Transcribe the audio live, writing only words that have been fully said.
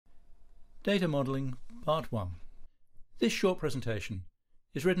Data Modeling Part 1. This short presentation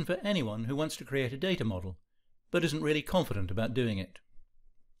is written for anyone who wants to create a data model but isn't really confident about doing it.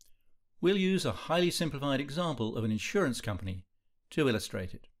 We'll use a highly simplified example of an insurance company to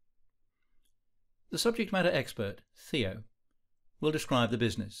illustrate it. The subject matter expert, Theo, will describe the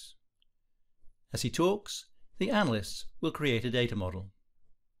business. As he talks, the analysts will create a data model.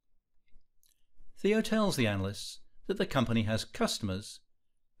 Theo tells the analysts that the company has customers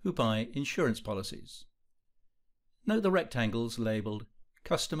who buy insurance policies. Note the rectangles labelled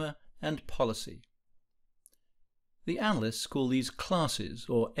Customer and Policy. The analysts call these classes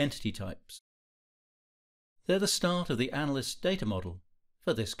or entity types. They're the start of the analyst's data model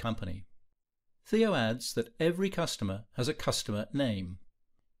for this company. Theo adds that every customer has a customer name.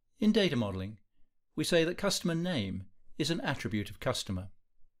 In data modelling, we say that customer name is an attribute of customer.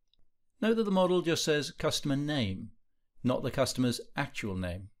 Note that the model just says customer name, not the customer's actual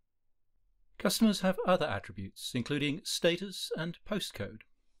name. Customers have other attributes, including status and postcode.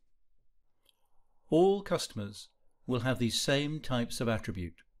 All customers will have these same types of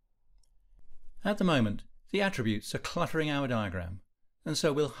attribute. At the moment, the attributes are cluttering our diagram, and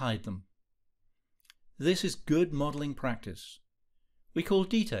so we'll hide them. This is good modelling practice. We call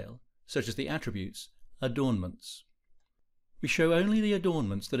detail, such as the attributes, adornments. We show only the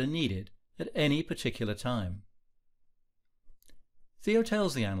adornments that are needed at any particular time. Theo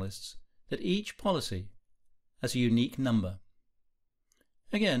tells the analysts that each policy has a unique number.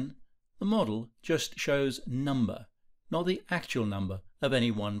 Again, the model just shows number, not the actual number of any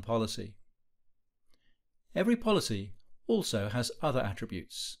one policy. Every policy also has other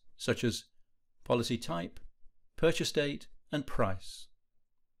attributes, such as policy type, purchase date, and price.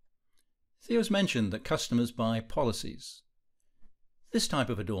 Theo's mentioned that customers buy policies. This type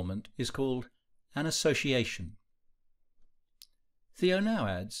of adornment is called an association. Theo now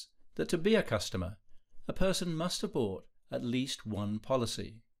adds that to be a customer, a person must have bought at least one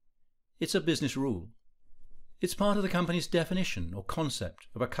policy. It's a business rule. It's part of the company's definition or concept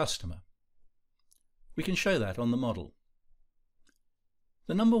of a customer. We can show that on the model.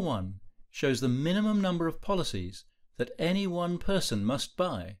 The number 1 shows the minimum number of policies that any one person must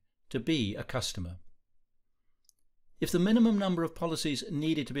buy to be a customer. If the minimum number of policies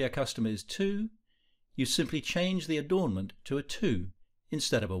needed to be a customer is 2, you simply change the adornment to a 2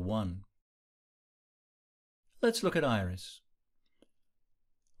 instead of a 1. Let's look at Iris.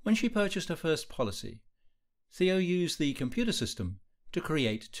 When she purchased her first policy, Theo used the computer system to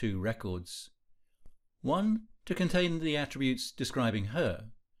create 2 records. One to contain the attributes describing her,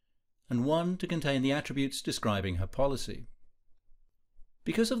 and one to contain the attributes describing her policy.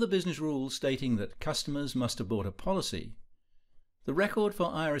 Because of the business rule stating that customers must have bought a policy, the record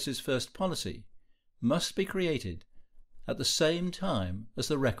for Iris's first policy must be created at the same time as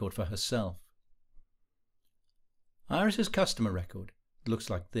the record for herself. Iris's customer record looks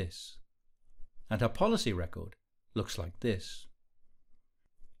like this, and her policy record looks like this.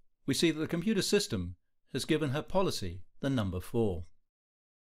 We see that the computer system has given her policy the number 4.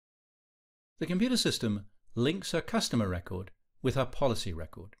 The computer system links her customer record with her policy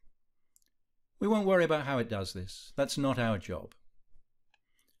record. We won't worry about how it does this. That's not our job.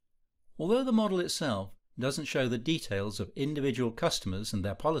 Although the model itself doesn't show the details of individual customers and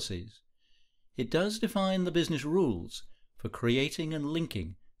their policies, it does define the business rules for creating and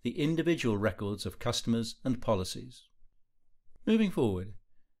linking the individual records of customers and policies. Moving forward,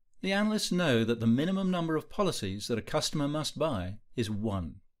 the analysts know that the minimum number of policies that a customer must buy is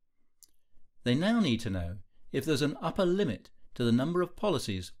 1. They now need to know if there's an upper limit to the number of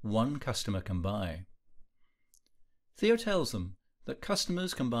policies one customer can buy. Theo tells them that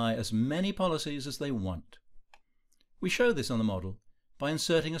customers can buy as many policies as they want. We show this on the model by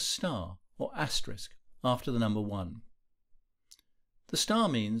inserting a star or asterisk after the number 1. The star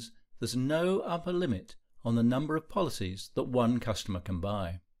means there's no upper limit on the number of policies that one customer can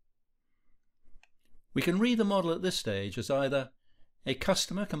buy. We can read the model at this stage as either a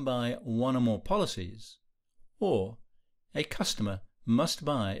customer can buy 1 or more policies, or a customer must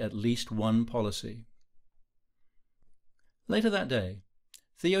buy at least 1 policy. Later that day,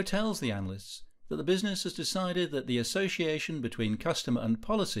 Theo tells the analysts that the business has decided that the association between customer and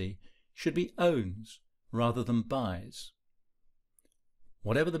policy should be owns rather than buys.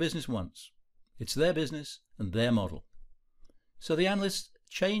 Whatever the business wants, it's their business and their model. So the analysts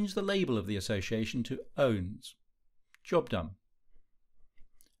change the label of the association to owns. Job done.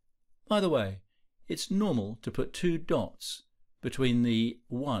 By the way, it's normal to put 2 dots between the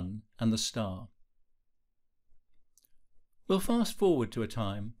 1 and the star. We'll fast forward to a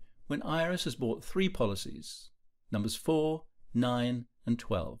time when Iris has bought 3 policies, numbers 4, 9 and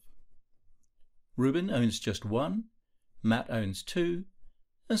 12. Ruben owns just 1, Matt owns 2,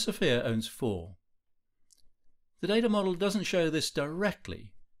 and Sophia owns 4. The data model doesn't show this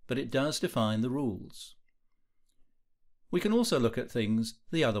directly, but it does define the rules. We can also look at things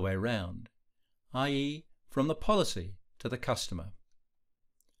the other way round, i.e. from the policy to the customer.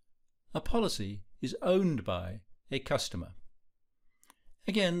 A policy is owned by a customer.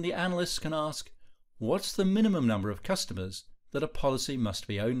 Again, the analysts can ask, what's the minimum number of customers that a policy must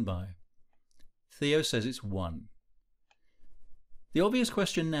be owned by? Theo says it's 1. The obvious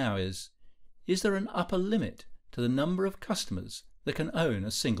question now is there an upper limit to the number of customers that can own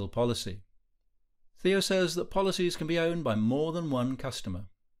a single policy? Theo says that policies can be owned by more than one customer.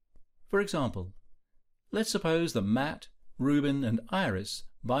 For example, let's suppose that Matt, Ruben and Iris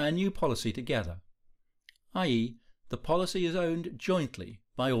buy a new policy together, i.e. the policy is owned jointly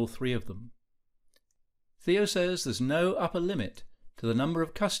by all 3 of them. Theo says there's no upper limit to the number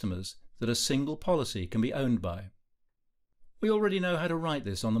of customers that a single policy can be owned by. We already know how to write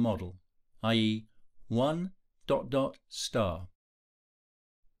this on the model, i.e. 1 ... star.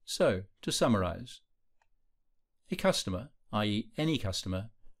 So, to summarize, a customer, i.e. any customer,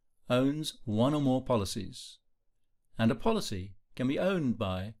 owns 1 or more policies, and a policy can be owned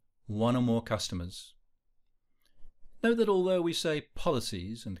by 1 or more customers. Note that although we say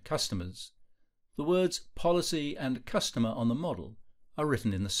policies and customers, the words policy and customer on the model are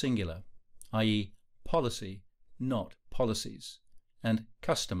written in the singular, i.e. policy, not policies, and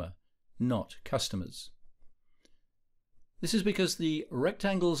customer, not customers. This is because the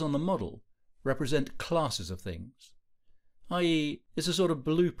rectangles on the model represent classes of things, i.e. it's a sort of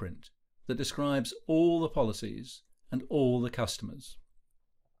blueprint that describes all the policies and all the customers.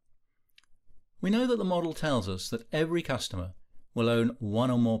 We know that the model tells us that every customer will own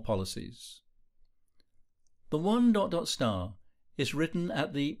 1 or more policies. The 1 ... star is written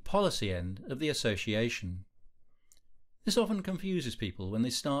at the policy end of the association. This often confuses people when they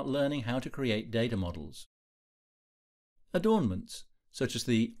start learning how to create data models. Adornments, such as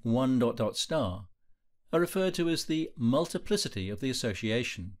the 1 ... star, are referred to as the multiplicity of the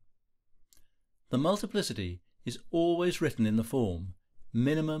association. The multiplicity is always written in the form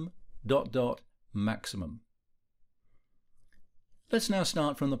minimum ... maximum. Let's now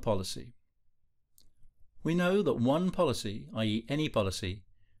start from the policy. We know that one policy, i.e. any policy,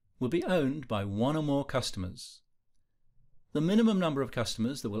 will be owned by 1 or more customers. The minimum number of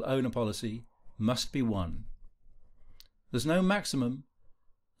customers that will own a policy must be 1. There's no maximum,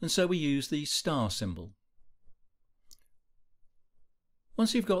 and so we use the star symbol.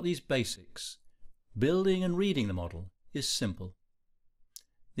 Once you've got these basics, building and reading the model is simple.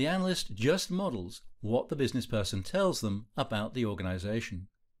 The analyst just models what the business person tells them about the organization.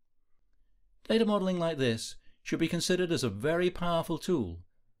 Data modeling like this should be considered as a very powerful tool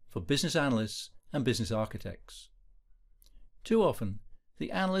for business analysts and business architects. Too often,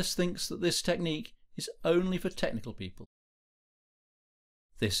 the analyst thinks that this technique is only for technical people.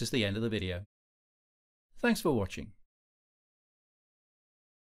 This is the end of the video. Thanks for watching.